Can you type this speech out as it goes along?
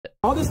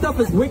All this stuff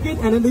is wicked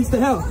and it leads to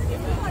hell.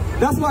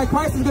 That's why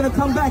Christ is going to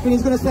come back and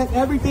he's going to set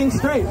everything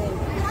straight.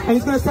 And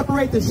he's going to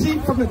separate the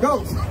sheep from the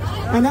goats.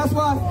 And that's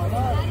why...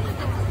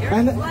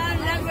 And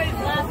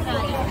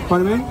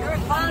pardon me?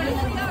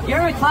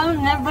 You're a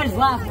clown and everybody's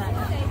laughing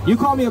at You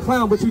you. call me a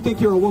clown, but you think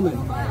you're a woman.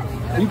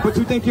 But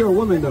you think you're a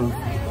woman though.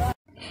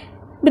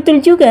 Betul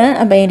juga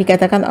apa yang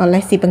dikatakan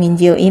oleh si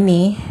penginjil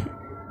ini,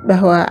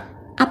 bahwa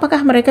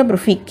apakah mereka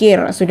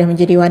berpikir sudah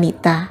menjadi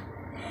wanita?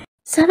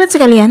 Sahabat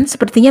sekalian,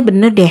 sepertinya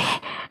benar deh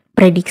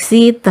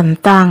prediksi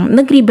tentang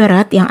negeri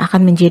barat yang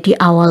akan menjadi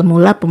awal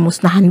mula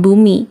pemusnahan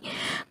bumi.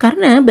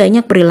 Karena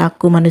banyak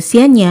perilaku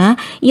manusianya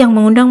yang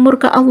mengundang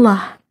murka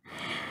Allah.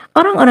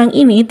 Orang-orang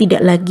ini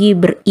tidak lagi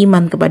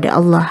beriman kepada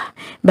Allah.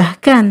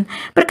 Bahkan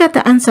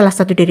perkataan salah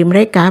satu dari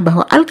mereka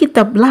bahwa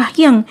Alkitablah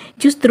yang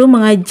justru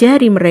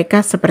mengajari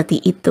mereka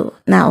seperti itu.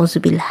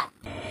 Na'udzubillah.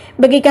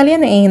 Bagi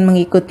kalian yang ingin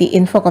mengikuti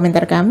info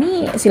komentar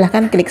kami,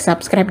 silahkan klik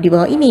subscribe di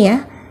bawah ini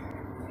ya.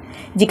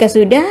 Jika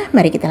sudah,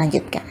 mari kita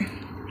lanjutkan.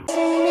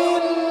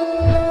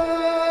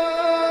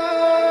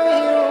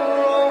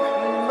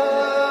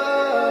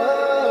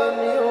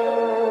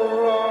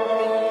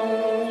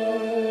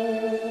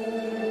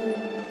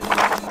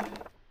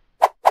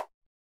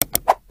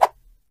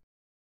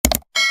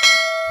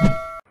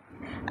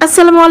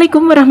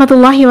 Assalamualaikum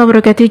warahmatullahi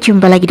wabarakatuh.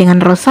 Jumpa lagi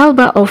dengan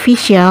Rosalba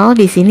Official.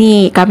 Di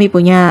sini kami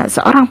punya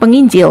seorang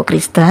penginjil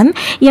Kristen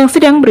yang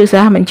sedang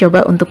berusaha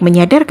mencoba untuk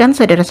menyadarkan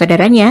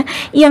saudara-saudaranya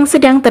yang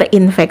sedang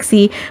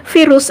terinfeksi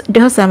virus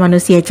dosa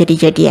manusia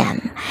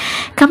jadi-jadian.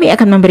 Kami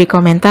akan memberi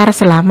komentar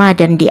selama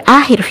dan di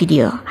akhir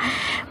video.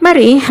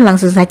 Mari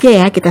langsung saja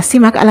ya kita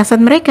simak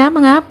alasan mereka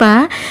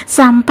mengapa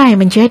sampai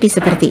menjadi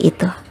seperti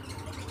itu.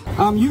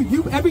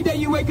 Every day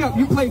you wake up,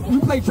 you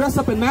play dress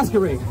up and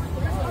masquerade.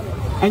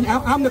 And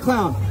I'm the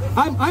clown.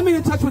 I'm in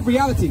touch with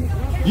reality.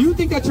 You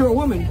think that you're a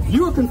woman.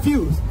 You are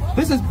confused.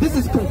 This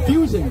is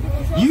confusion.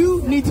 You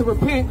need to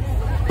repent.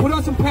 Put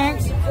on some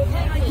pants.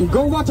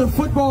 Go watch a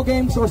football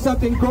game or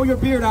something. Grow your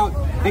beard out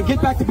and get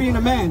back to being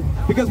a man.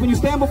 Because when you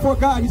stand before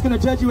God, He's going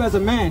to judge you as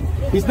a man.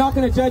 He's not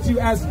going to judge you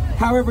as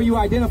however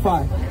you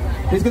identify.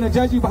 He's going to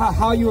judge you by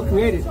how you were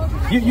created.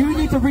 You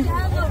need to read.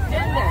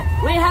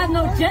 We have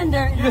no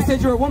gender. You just said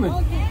you're a woman.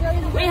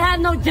 We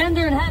have no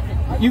gender in heaven.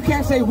 You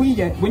can't say we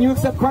yet. When you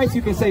accept Christ,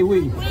 you can say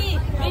we. We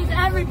means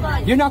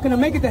everybody. You're not going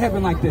to make it to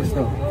heaven like this,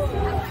 though.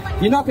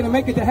 You're not going to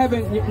make it to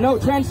heaven. No,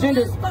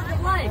 transgender.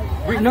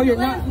 No, you're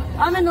not.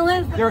 I'm in the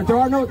Lamb's Book.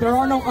 There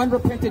are no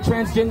unrepentant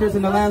transgenders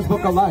in the Lamb's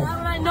Book of Life.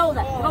 How would I know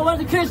that? If I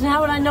wasn't a Christian,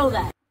 how would I know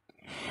that?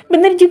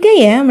 Benar juga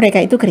ya,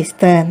 mereka itu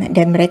Kristen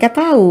dan mereka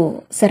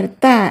tahu,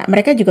 serta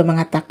mereka juga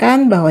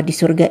mengatakan bahwa di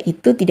surga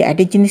itu tidak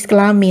ada jenis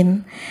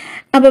kelamin.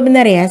 Apa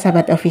benar ya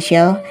sahabat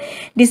official?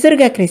 Di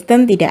surga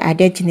Kristen tidak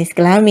ada jenis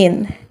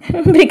kelamin.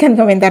 Berikan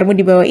komentarmu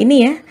di bawah ini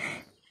ya.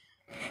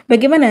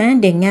 Bagaimana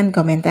dengan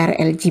komentar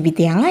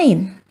LGBT yang lain?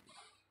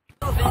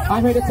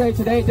 I'm here to say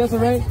today,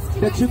 Desiree,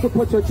 that you can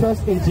put your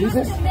trust in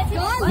Jesus.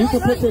 You can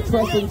put your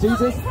trust in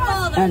Jesus,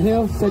 and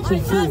He'll set you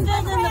free.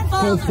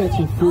 He'll set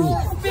you free.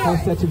 He'll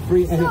set you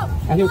free, and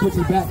He'll put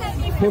you back.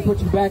 He'll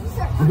put you back.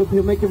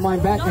 He'll make your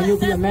mind back, and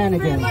you'll be a man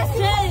again.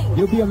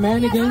 You'll be a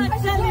man again.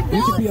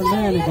 You can be a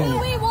man again.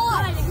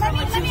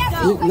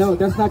 No,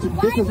 that's not.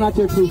 This is not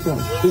your true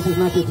self. This is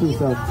not your true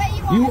self.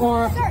 You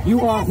are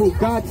who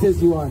God says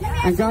you are,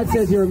 and God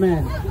says you're a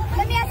man.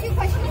 Let me ask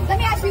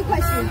you a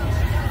question.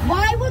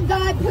 Why would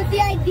God put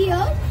the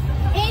idea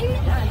in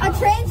a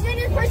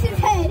transgender person's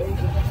head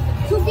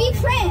to be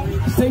trans?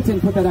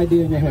 Satan put that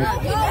idea in your head.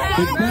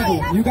 The devil.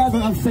 You guys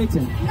are of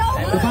Satan.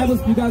 The Bible.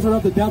 You guys are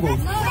of the devil.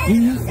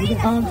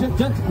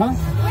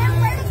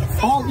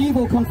 All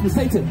evil comes from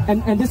Satan,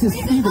 and this is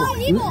evil.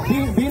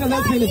 Being a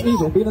lesbian is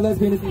evil. Being a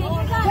lesbian is evil.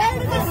 Where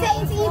does it say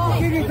it's evil?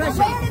 Where does it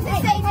say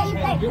it's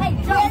evil?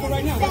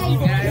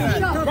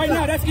 Right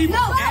now, that's evil.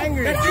 No,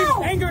 Anger. That's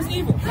evil. Anger is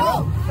evil.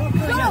 No.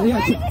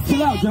 Yeah,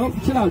 chill out, Joe.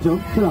 Chill out, Joe.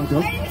 Chill out,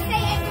 Joe. Where does it say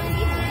anger is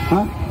evil?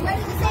 Huh? Where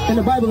does it say In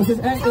the Bible, it says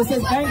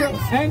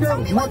anger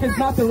worketh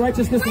not the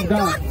righteousness of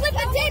God. God flipped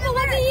the table,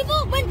 was it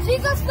evil? When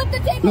Jesus flipped the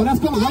table. No, that's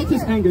called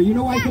righteous anger. You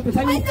know why He flipped the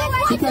table?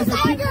 Because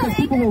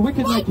people were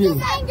wicked like you.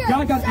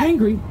 God got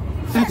angry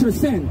at your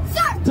sin,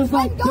 just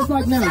like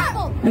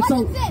now. And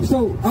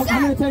so I'm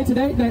going to tell you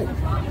today that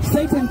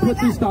Satan put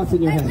these thoughts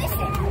in your head.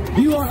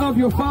 You are of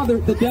your father,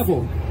 the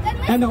devil,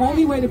 and the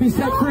only way to be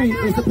set free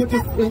is to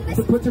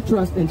put your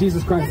trust in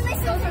Jesus Christ.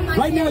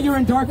 Right now you're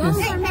in darkness.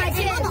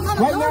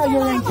 Right now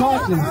you're in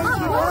darkness.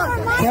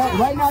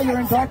 Right now you're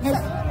in darkness,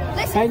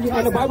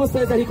 and the Bible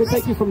says that He can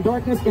take you from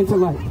darkness into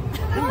light.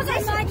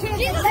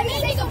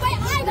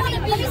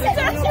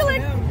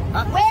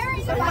 Where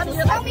is the Bible?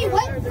 Tell me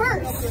what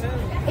verse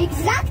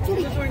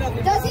exactly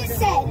does it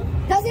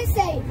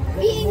say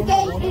being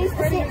gay is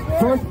sin?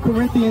 1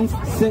 Corinthians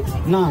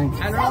 6:9.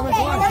 And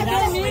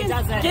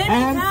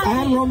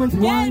Romans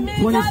 1.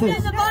 And Romans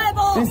 1:26.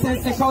 It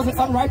says it calls it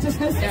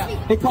unrighteousness.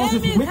 It calls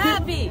it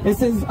wicked. It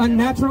says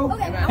unnatural,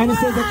 and it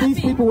says that these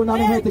people will not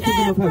inherit the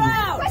kingdom of heaven.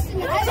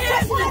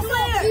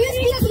 Do you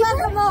speak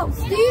Hebrew?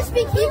 Do you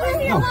speak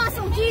Hebrew? No.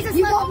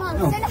 You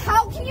don't. Then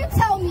how can you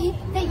tell me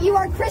that you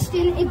are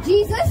Christian if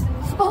Jesus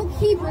spoke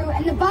Hebrew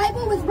and the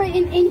Bible was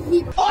written in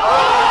Hebrew?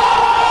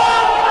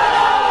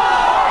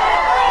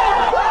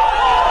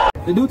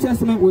 The New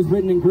Testament was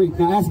written in Greek.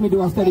 Now ask me,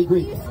 do I study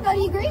Greek? Do you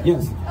study Greek?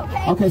 Yes.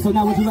 Okay, so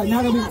now would you like,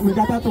 now that we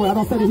got that the way, I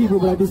don't study Hebrew,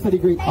 but I do study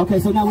Greek. Okay,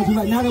 so now would you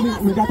like, now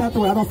that we got that the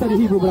way, I don't study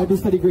Hebrew, but I do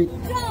study Greek.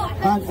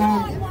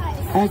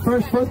 And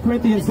First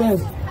Corinthians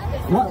says,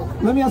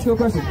 let me ask you a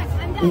question.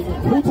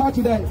 Who taught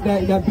you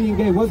that being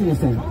gay wasn't a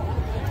sin?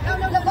 No,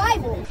 the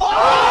Bible.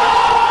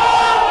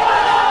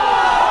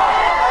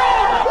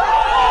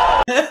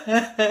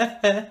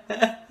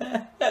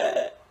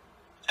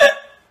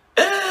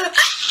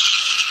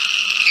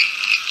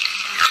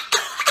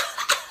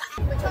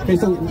 Okay,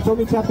 so show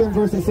me chapter and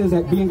verse that says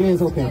that being gay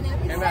is okay. It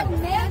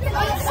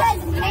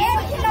says man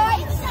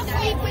cannot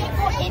sleep with,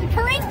 in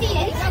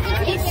Corinthians,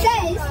 it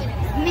says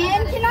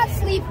man cannot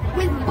sleep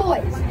with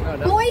boys.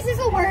 Boys is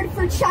a word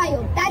for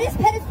child. That is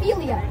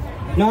pedophilia.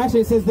 No,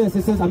 actually it says this.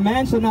 It says a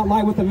man shall not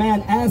lie with a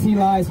man as he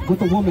lies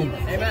with a woman.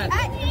 Amen.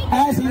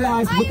 As he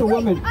lies with a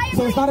woman.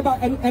 So it's not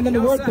about, and then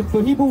the word,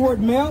 the Hebrew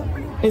word male,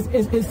 is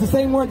the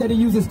same word that he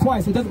uses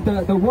twice. It doesn't.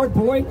 The word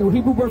boy, the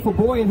Hebrew word for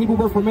boy and Hebrew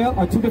word for male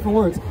are two different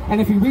words. And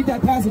if you read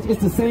that passage,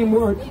 it's the same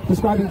word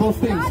describing both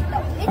things.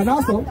 And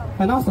also,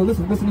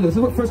 listen to this. This is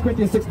what 1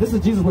 Corinthians 6. This is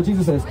Jesus. What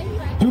Jesus says.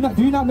 Do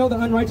you not know the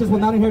unrighteous will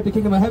not inherit the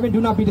kingdom of heaven? Do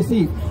not be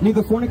deceived.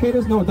 Neither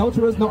fornicators, nor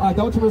adulterers, nor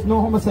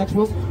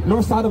homosexuals,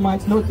 nor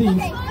sodomites, nor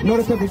thieves, nor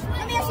deceives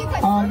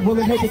will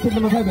inherit the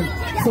kingdom of heaven.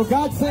 So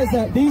God says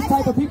that these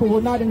type of people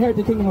will not inherit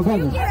the kingdom of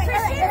heaven.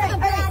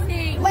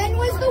 When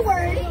was the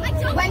word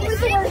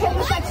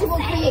homosexual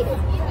created?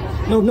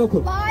 No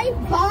clue. By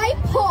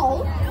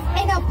Paul,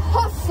 an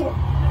apostle,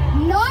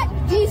 not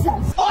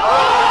Jesus.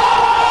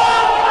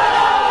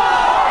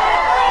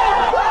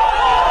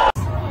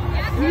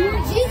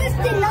 Jesus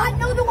did not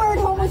know the word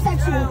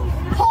homosexual.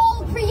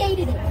 Paul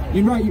created it.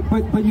 You're right,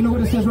 but you know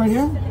what it says right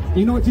here?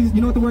 You know what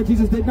the word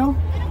Jesus did know?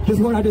 This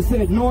word I just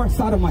said, nor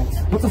sodomites.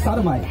 What's a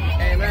sodomite?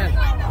 Amen.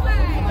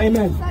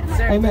 Amen.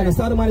 Amen. A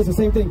sodomite is the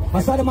same thing.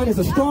 A sodomite is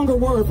a stronger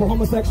word for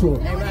homosexual.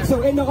 Amen.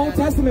 So in the Old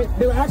Testament,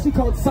 they were actually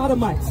called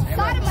sodomites.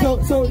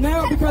 So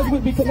now because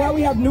now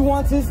we have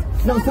nuances.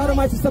 No,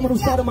 sodomites is someone who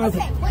sodomizes.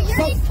 Okay. Well,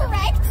 you're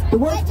incorrect. The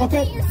word,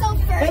 okay.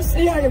 Yourself first.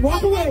 Yeah,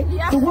 walk away.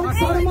 The word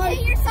sodomite,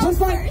 just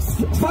like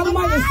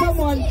sodomite is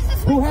someone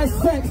who has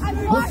sex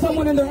with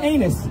someone in their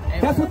anus.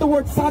 That's what the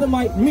word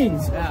sodomite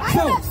means. So,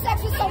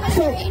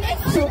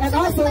 and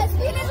also,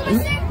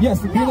 yes,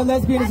 being a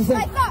lesbian is the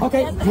same.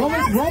 Okay,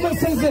 Romans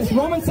says this.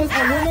 Romans says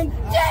a woman.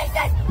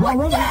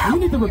 You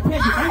need to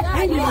repent.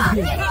 Angry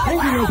lesbian.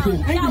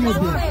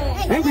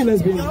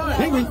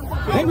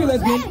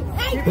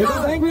 There's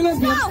an angry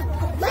lesbian.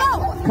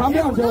 Calm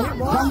down, Joe.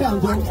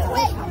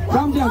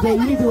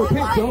 You need to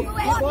repent, Joe.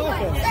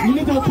 You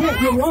need to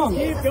repent. You're wrong.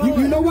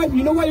 You know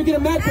why you're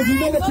getting mad? Because you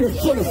know that you're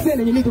full of sin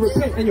and you need to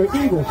repent and you're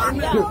evil.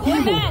 You're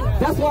evil.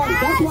 That's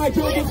why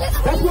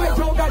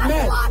Joe got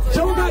mad.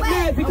 Joe got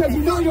mad because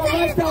you know your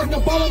lifestyle is an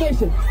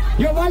abomination.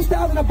 Your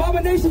lifestyle is an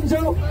abomination,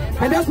 Joe.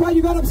 And that's why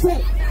you got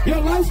upset. Your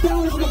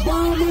lifestyle is an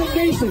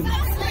abomination.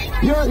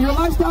 Your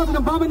lifestyle is an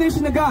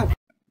abomination to God.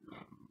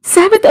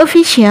 Sahabat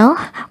official,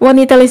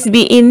 wanita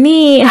lesbi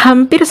ini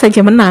hampir saja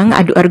menang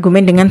adu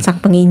argumen dengan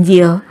sang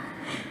penginjil.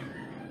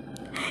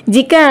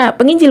 Jika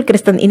penginjil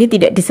Kristen ini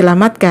tidak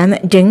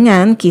diselamatkan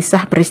dengan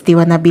kisah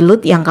peristiwa Nabi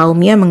Lut yang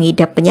kaumnya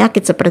mengidap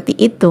penyakit seperti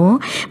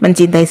itu,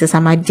 mencintai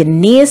sesama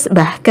jenis,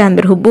 bahkan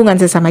berhubungan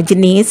sesama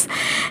jenis,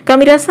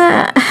 kami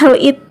rasa hal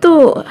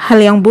itu hal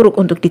yang buruk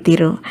untuk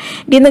ditiru.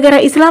 Di negara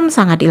Islam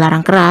sangat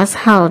dilarang keras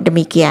hal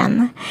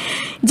demikian.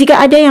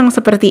 Jika ada yang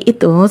seperti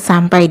itu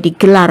sampai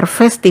digelar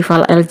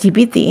festival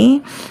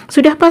LGBT,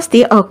 sudah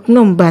pasti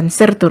oknum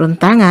banser turun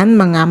tangan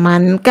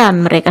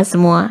mengamankan mereka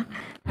semua.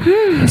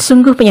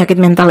 Sungguh penyakit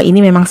mental ini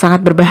memang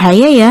sangat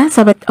berbahaya ya,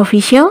 sahabat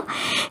official.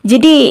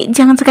 Jadi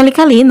jangan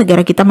sekali-kali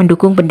negara kita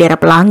mendukung bendera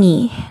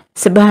pelangi.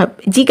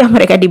 Sebab jika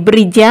mereka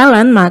diberi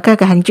jalan, maka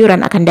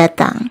kehancuran akan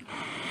datang.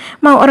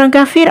 Mau orang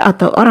kafir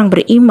atau orang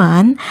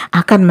beriman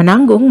akan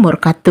menanggung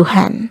murka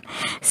Tuhan.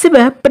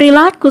 Sebab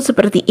perilaku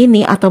seperti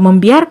ini atau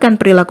membiarkan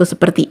perilaku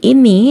seperti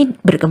ini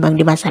berkembang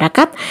di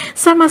masyarakat,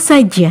 sama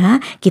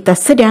saja kita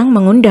sedang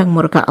mengundang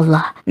murka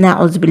Allah.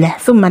 Na'udzubillah,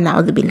 tsumma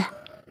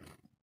na'udzubillah.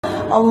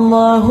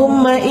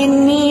 اللهم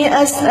إني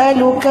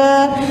أسألك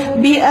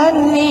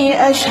بأني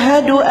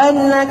أشهد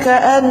أنك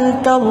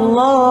أنت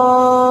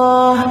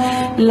الله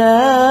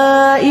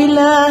لا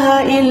إله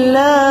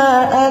إلا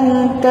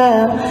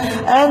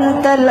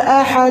أنت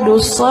الأحد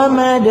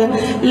الصمد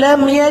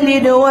لم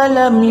يلد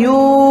ولم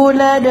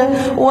يولد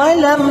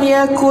ولم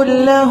يكن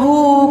له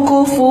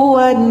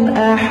كفوا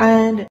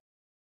أحد.